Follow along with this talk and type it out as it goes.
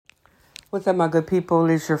What's up, my good people?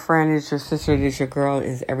 It's your friend, it's your sister, it's your girl,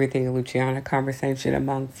 it's everything Luciana. Conversation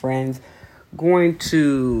among friends. Going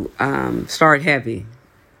to start heavy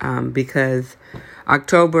because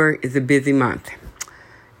October is a busy month.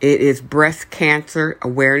 It is Breast Cancer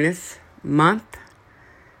Awareness Month.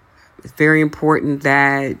 It's very important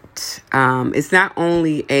that it's not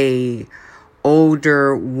only a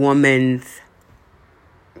older woman's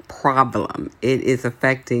problem. It is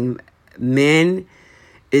affecting men.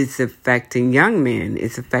 It's affecting young men.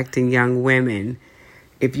 It's affecting young women.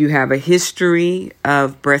 If you have a history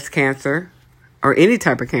of breast cancer or any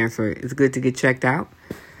type of cancer, it's good to get checked out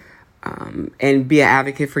and be an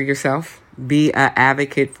advocate for yourself. Be an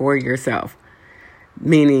advocate for yourself.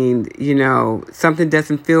 Meaning, something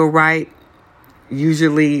doesn't feel right.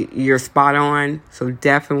 Usually you're spot on. So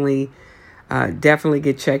definitely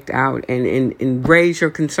get checked out and raise your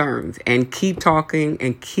concerns and keep talking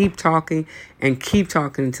and keep talking and keep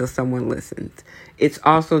talking until someone listens. It's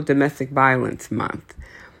also Domestic Violence Month.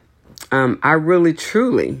 I really,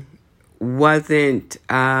 truly wasn't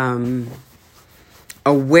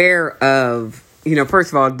aware of,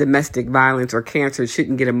 first of all, domestic violence or cancer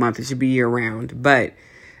shouldn't get a month. It should be year round. But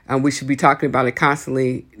we should be talking about it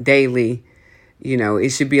constantly, daily. It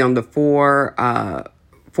should be on the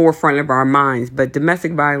forefront of our minds. But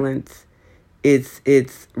domestic violence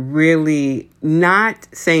it's really not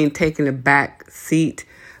saying taking a back seat,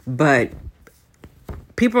 but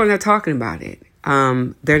people are not talking about it.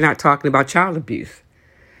 They're not talking about child abuse.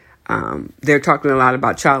 They're talking a lot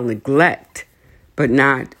about child neglect, but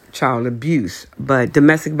not child abuse. But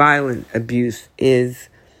domestic violence abuse is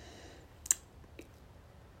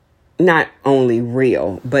not only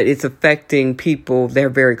real, but it's affecting people that are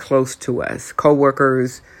very close to us,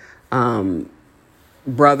 coworkers,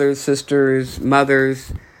 brothers, sisters,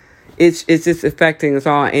 mothers. It's just affecting us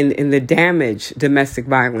all, and the damage domestic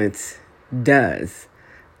violence does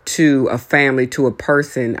to a family, to a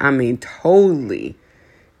person, totally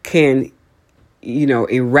can,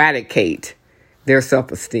 eradicate their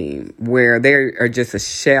self-esteem, where they are just a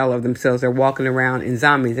shell of themselves. They're walking around in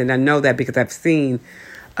zombies, and I know that because I've seen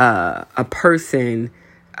a person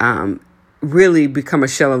really become a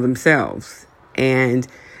shell of themselves, and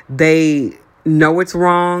they know it's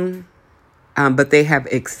wrong, but they have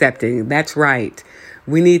accepted. That's right.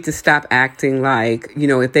 We need to stop acting like,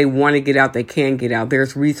 if they want to get out, they can get out.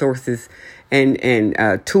 There's resources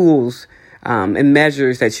and tools and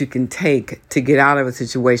measures that you can take to get out of a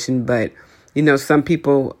situation. But, some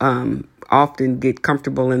people often get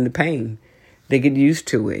comfortable in the pain. They get used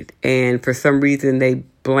to it. And for some reason, they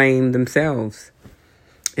blame themselves.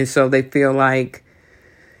 And so they feel like,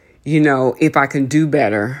 if I can do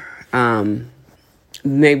better,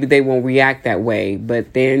 maybe they won't react that way.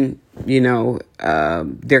 But then,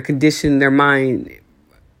 they're conditioned their mind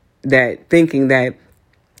that thinking that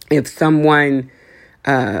if someone,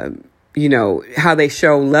 how they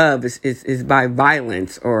show love is by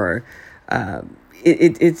violence or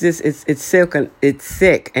it's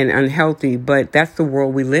sick and unhealthy, but that's the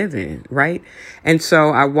world we live in, right? And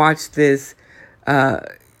so I watched this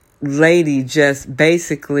lady just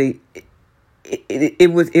basically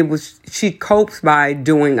she copes by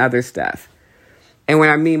doing other stuff. And what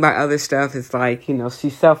I mean by other stuff is like, she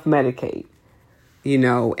self-medicate,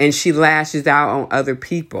 and she lashes out on other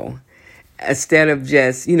people instead of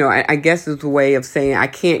just, I guess it's a way of saying I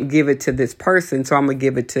can't give it to this person, so I'm going to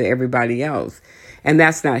give it to everybody else. And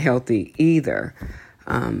that's not healthy either.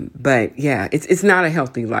 But yeah, it's not a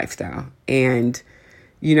healthy lifestyle. And,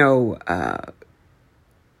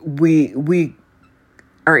 we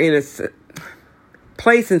are in a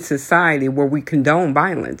place in society where we condone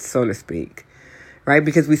violence, so to speak, right?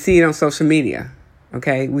 Because we see it on social media.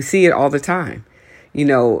 Okay. We see it all the time.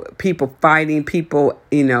 People fighting, people,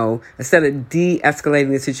 instead of de-escalating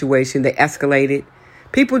the situation, they escalate it.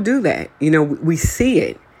 People do that. We see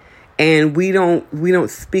it. And we don't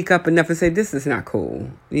speak up enough and say, this is not cool.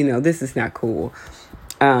 This is not cool.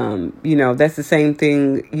 That's the same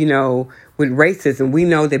thing, with racism. We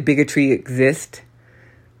know that bigotry exists,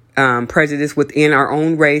 prejudice within our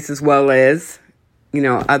own race as well as,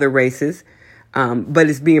 other races. But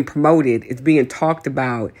it's being promoted. It's being talked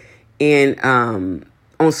about on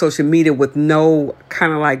social media with no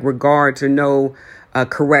kind of like regards or no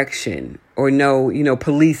correction or no,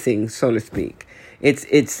 policing, so to speak.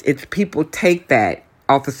 It's people take that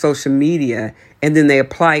off of social media and then they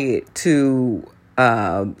apply it to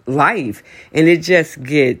life, and it just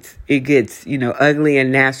gets ugly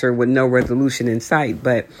and nasty with no resolution in sight.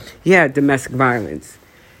 But yeah, domestic violence,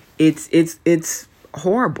 it's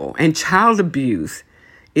horrible, and child abuse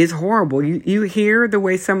is horrible. You hear the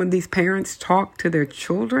way some of these parents talk to their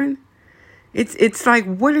children. It's like,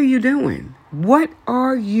 what are you doing? What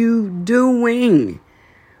are you doing?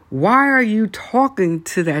 Why are you talking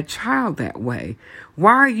to that child that way?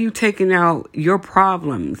 Why are you taking out your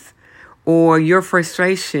problems or your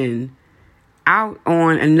frustration out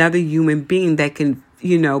on another human being that can,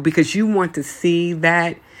 because you want to see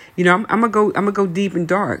that, I'm gonna go deep and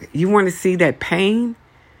dark. You want to see that pain?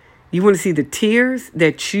 You want to see the tears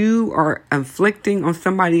that you are inflicting on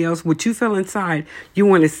somebody else? What you feel inside, you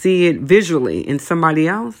want to see it visually in somebody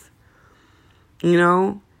else?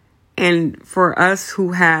 And for us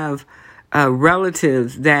who have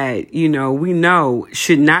relatives that, we know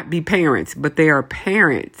should not be parents, but they are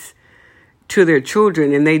parents to their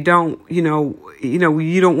children, and they don't, you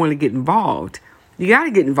don't want to get involved. You got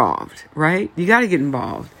to get involved, right? You got to get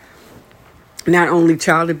involved. Not only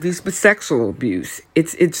child abuse, but sexual abuse.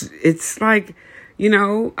 It's like,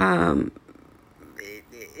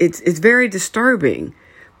 it's very disturbing.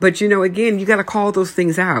 But, again, you got to call those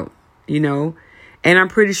things out, And I'm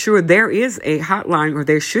pretty sure there is a hotline, or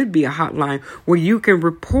there should be a hotline, where you can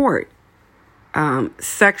report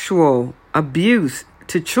sexual abuse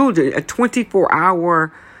to children, a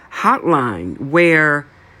 24-hour hotline where,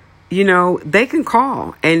 they can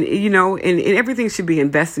call and, and everything should be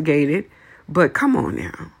investigated. But come on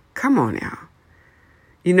now.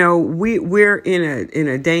 We're in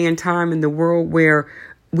a day and time in the world where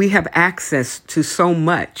we have access to so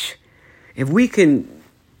much. If we can,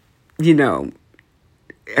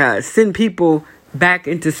 send people back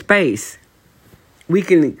into space, we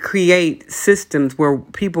can create systems where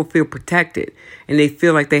people feel protected and they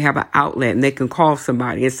feel like they have an outlet and they can call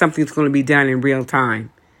somebody and something's going to be done in real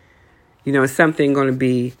time. Something going to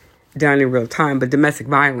be done in real time. But domestic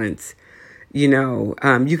violence, you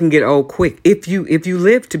can get old quick. If you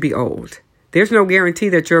live to be old, there's no guarantee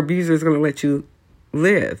that your abuser is going to let you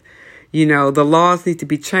live. The laws need to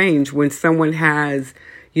be changed when someone has,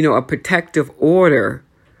 a protective order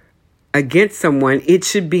against someone. It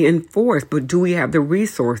should be enforced. But do we have the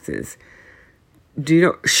resources?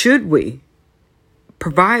 Should we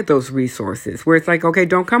provide those resources where it's like, okay,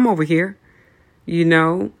 don't come over here?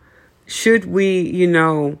 Should we,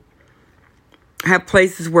 have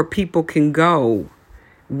places where people can go,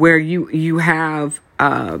 where you have,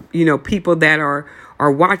 people that are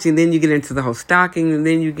watching. Then you get into the whole stalking, and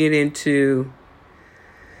then you get into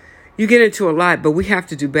a lot. But we have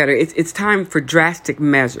to do better. It's time for drastic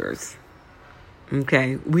measures.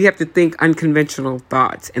 Okay, we have to think unconventional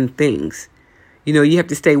thoughts and things. You have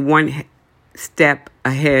to stay one step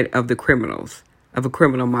ahead of the criminals, of a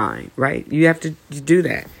criminal mind, right? You have to do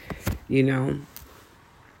that.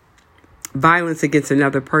 Violence against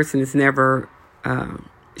another person is never,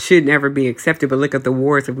 should never be accepted. But look at the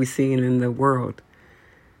wars that we're seeing in the world.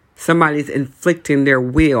 Somebody's inflicting their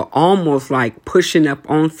will, almost like pushing up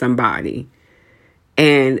on somebody,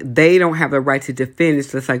 and they don't have the right to defend.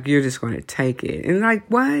 It's just like, you're just going to take it. And like,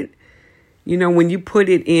 what? When you put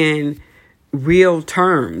it in real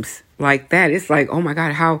terms like that, it's like, oh my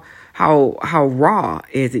God, how raw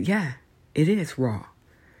is it? Yeah, it is raw.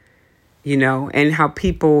 And how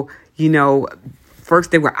people,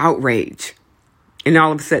 first they were outraged, and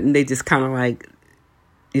all of a sudden they just kind of like,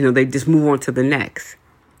 they just move on to the next.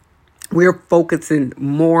 We're focusing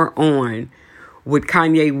more on what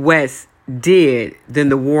Kanye West did than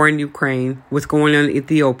the war in Ukraine, what's going on in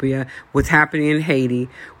Ethiopia, what's happening in Haiti,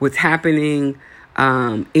 what's happening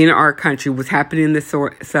in our country, what's happening in the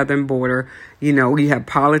southern border. You have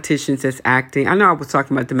politicians that's acting. I know I was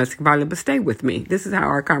talking about domestic violence, but stay with me. This is how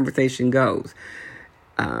our conversation goes.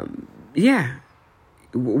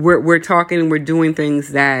 We're talking and we're doing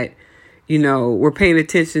things that, we're paying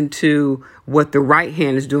attention to what the right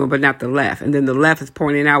hand is doing, but not the left. And then the left is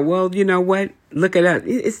pointing out, well, you know what? Look at us.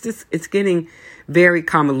 It's getting very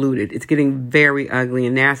convoluted. It's getting very ugly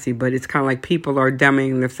and nasty, but it's kind of like people are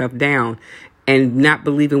dumbing themselves down and not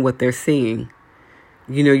believing what they're seeing.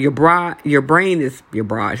 Your brain is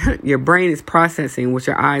processing what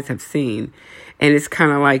your eyes have seen. And it's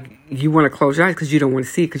kind of like you want to close your eyes because you don't want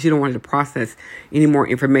to see it, because you don't want to process any more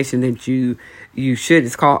information than you should.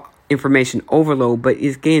 It's called information overload. But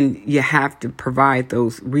again, you have to provide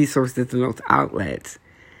those resources and those outlets,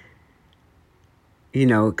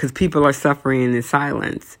 because people are suffering in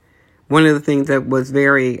silence. One of the things that was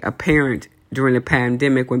very apparent during the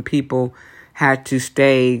pandemic, when people had to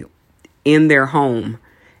stay in their home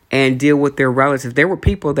and deal with their relatives, there were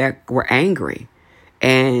people that were angry.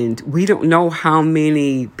 And we don't know how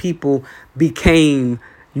many people became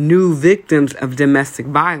new victims of domestic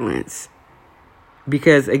violence.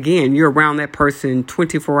 Because, again, you're around that person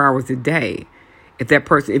 24 hours a day. If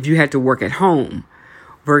you had to work at home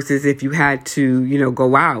versus if you had to,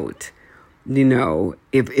 go out,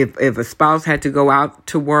 If a spouse had to go out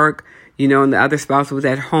to work, and the other spouse was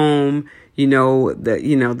at home,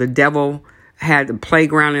 the devil had the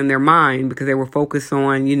playground in their mind because they were focused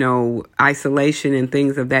on, isolation and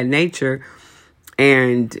things of that nature.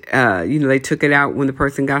 And, they took it out when the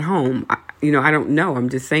person got home. I don't know. I'm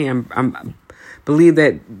just saying, I believe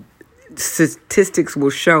that statistics will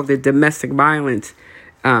show that domestic violence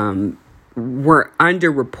were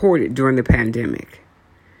underreported during the pandemic.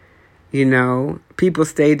 People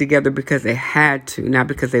stayed together because they had to, not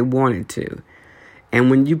because they wanted to.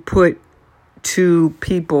 And when you put two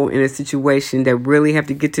people in a situation that really have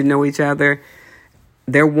to get to know each other,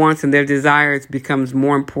 their wants and their desires becomes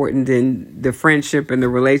more important than the friendship and the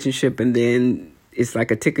relationship. And then it's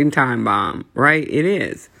like a ticking time bomb, right? It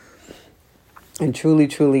is. And truly,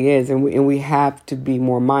 truly is. And we have to be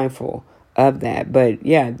more mindful of that. But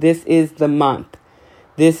yeah, this is the month.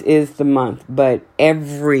 This is the month. But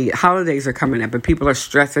every holidays are coming up and people are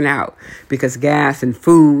stressing out because gas and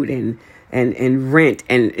food and rent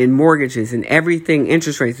and mortgages and everything,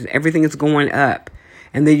 interest rates, everything is going up.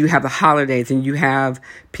 And then you have the holidays and you have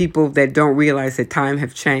people that don't realize that time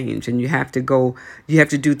have changed and you have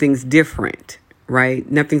to do things different, right?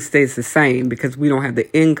 Nothing stays the same because we don't have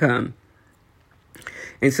the income.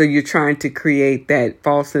 And so you're trying to create that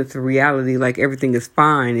false sense of reality like everything is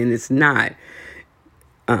fine, and it's not.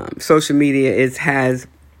 Social media has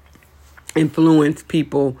influenced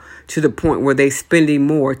people to the point where they're spending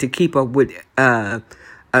more to keep up with a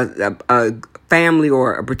family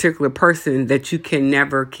or a particular person that you can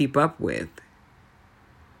never keep up with.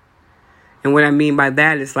 And what I mean by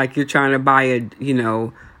that is like you're trying to buy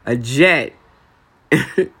a jet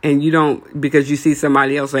and you don't, because you see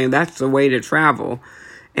somebody else saying that's the way to travel.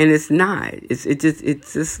 And it's not.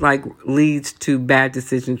 It's just like leads to bad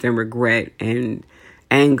decisions and regret and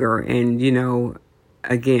anger and,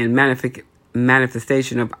 again,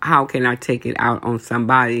 manifestation of how can I take it out on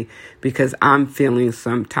somebody because I'm feeling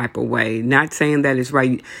some type of way. Not saying that it's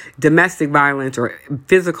right. Domestic violence or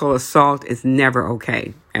physical assault is never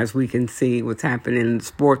okay, as we can see what's happening in the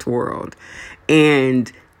sports world. And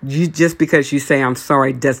just because you say I'm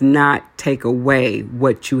sorry does not take away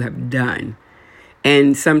what you have done.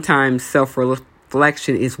 And sometimes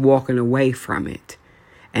self-reflection is walking away from it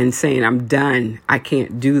and saying, I'm done. I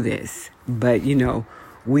can't do this. But,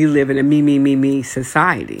 we live in a me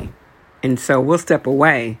society. And so we'll step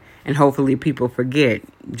away and hopefully people forget,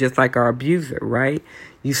 just like our abuser, right?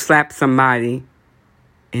 You slap somebody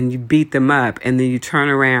and you beat them up and then you turn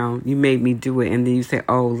around, you made me do it. And then you say,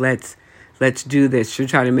 oh, let's do this. You're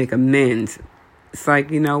trying to make amends. It's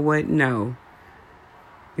like, you know what? No.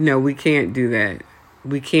 We can't do that.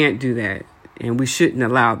 We can't do that. And we shouldn't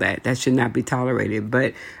allow that. That should not be tolerated.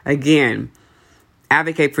 But again,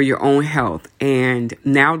 advocate for your own health. And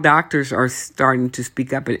now doctors are starting to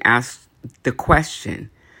speak up and ask the question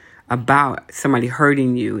about somebody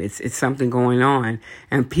hurting you. It's something going on.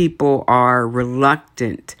 And people are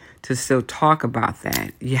reluctant to still talk about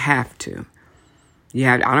that. You have to.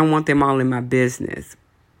 I don't want them all in my business.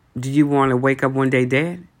 Do you want to wake up one day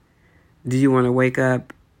dead? Do you want to wake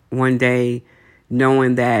up one day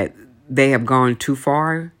knowing that they have gone too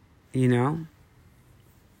far, do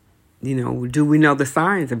we know the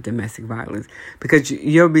signs of domestic violence? Because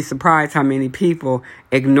you'll be surprised how many people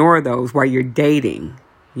ignore those while you're dating,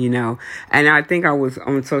 And I think I was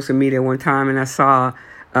on social media one time and I saw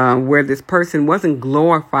where this person wasn't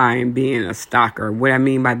glorifying being a stalker. What I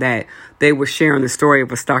mean by that, they were sharing the story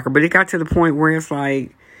of a stalker, but it got to the point where it's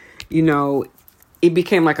like, it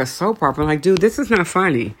became like a soap opera. Like, dude, this is not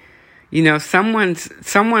funny. Someone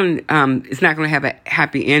is not going to have a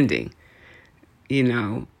happy ending,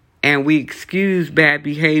 and we excuse bad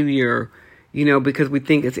behavior, because we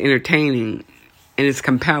think it's entertaining and it's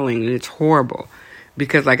compelling and it's horrible.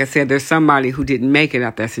 Because like I said, there's somebody who didn't make it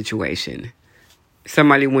out that situation.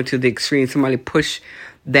 Somebody went to the extreme. Somebody pushed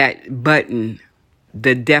that button,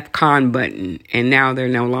 the DEFCON button, and now they're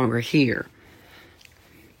no longer here.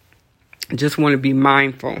 Just want to be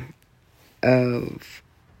mindful of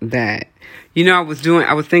that. I was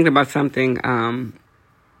thinking about something, and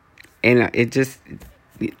it's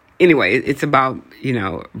about,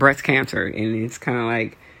 breast cancer, and it's kind of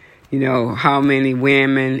like, how many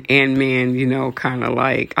women and men, kind of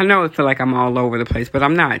like, I know I feel like I'm all over the place, but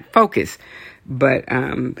I'm not. Focus. But,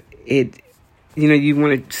 you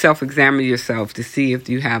want to self-examine yourself to see if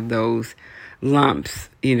you have those lumps,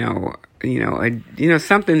 something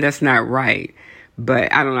that's not right.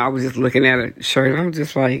 But I don't know, I was just looking at a shirt. I'm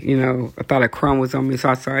just like, I thought a crumb was on me, so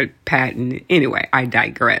I started patting it. Anyway, I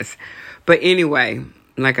digress. But anyway,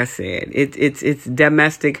 like I said, it's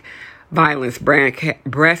domestic Violence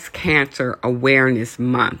Breast Cancer Awareness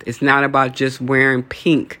Month. It's not about just wearing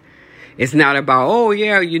pink. It's not about,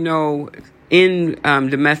 in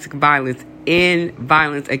domestic violence, in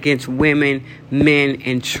violence against women, men,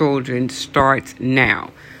 and children starts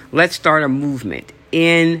now. Let's start a movement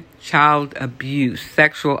in child abuse,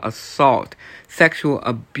 sexual assault, sexual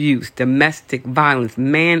abuse, domestic violence,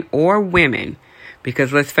 men or women.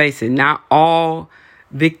 Because let's face it, not all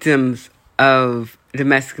victims of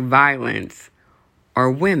domestic violence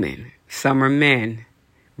are women. Some are men.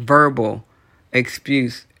 Verbal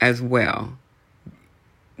abuse as well.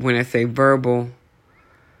 When I say verbal,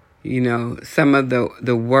 some of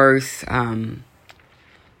the worst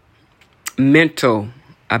mental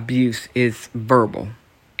abuse is verbal.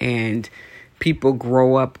 And people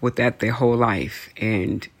grow up with that their whole life.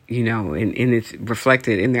 And it's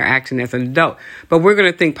reflected in their action as an adult. But we're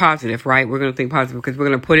going to think positive, right? We're going to think positive because we're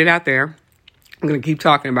going to put it out there. I'm going to keep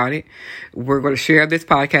talking about it. We're going to share this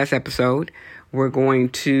podcast episode. We're going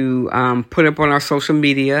to put up on our social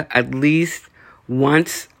media at least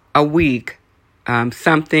once a week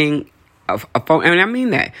something, a phone, and I mean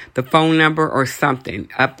that, the phone number or something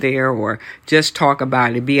up there, or just talk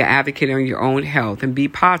about it. Be an advocate on your own health and be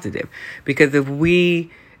positive. Because if we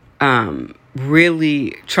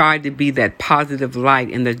really try to be that positive light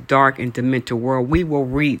in the dark and demented world, we will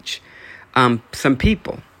reach some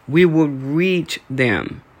people. We will reach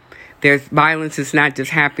them. There's violence is not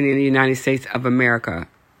just happening in the United States of America,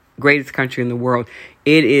 greatest country in the world.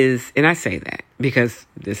 It is, and I say that because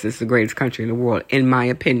this is the greatest country in the world, in my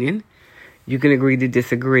opinion. You can agree to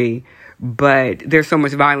disagree, but there's so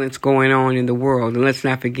much violence going on in the world. And let's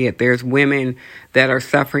not forget, there's women that are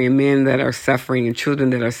suffering, and men that are suffering, and children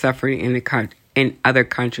that are suffering in other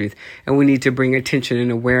countries. And we need to bring attention and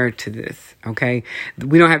awareness to this, okay?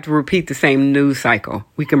 We don't have to repeat the same news cycle.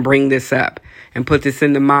 We can bring this up and put this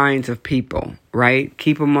in the minds of people, right?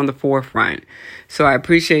 Keep them on the forefront. So I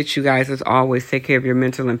appreciate you guys as always. Take care of your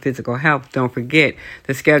mental and physical health. Don't forget,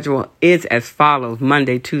 the schedule is as follows: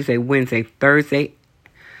 Monday, Tuesday, Wednesday, Thursday,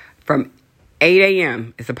 from 8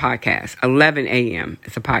 a.m. is a podcast, 11 a.m.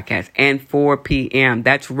 is a podcast, and 4 p.m.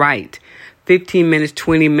 That's right. 15 minutes,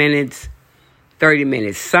 20 minutes, 30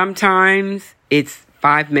 minutes. Sometimes it's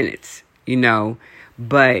 5 minutes,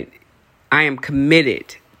 but I am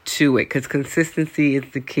committed to it because consistency is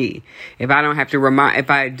the key. If I don't have to if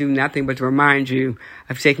I do nothing but to remind you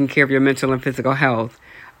of taking care of your mental and physical health,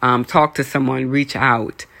 talk to someone, reach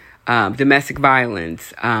out. Domestic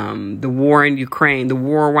violence, the war in Ukraine, the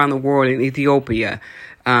war around the world in Ethiopia,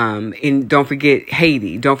 and don't forget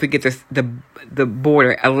Haiti. Don't forget the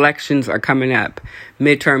border. Elections are coming up.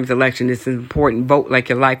 Midterms election. It's important. Vote like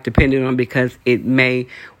your life depended on, because it may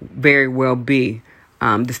very well be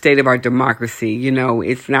the state of our democracy.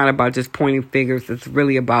 It's not about just pointing fingers. It's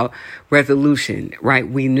really about resolution, right?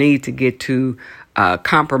 We need to get to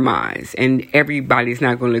compromise, and everybody's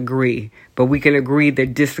not going to agree, but we can agree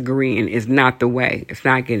that disagreeing is not the way. It's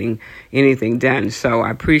not getting anything done. So I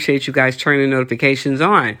appreciate you guys turning the notifications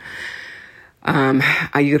on.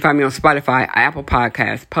 You can find me on Spotify, Apple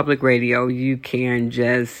Podcasts, Public Radio. You can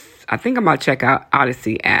I think I'm going to check out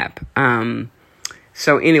Odyssey app.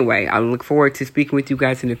 So anyway, I look forward to speaking with you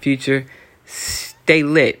guys in the future. Stay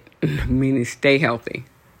lit, meaning stay healthy.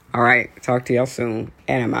 All right. Talk to y'all soon.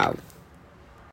 And I'm out.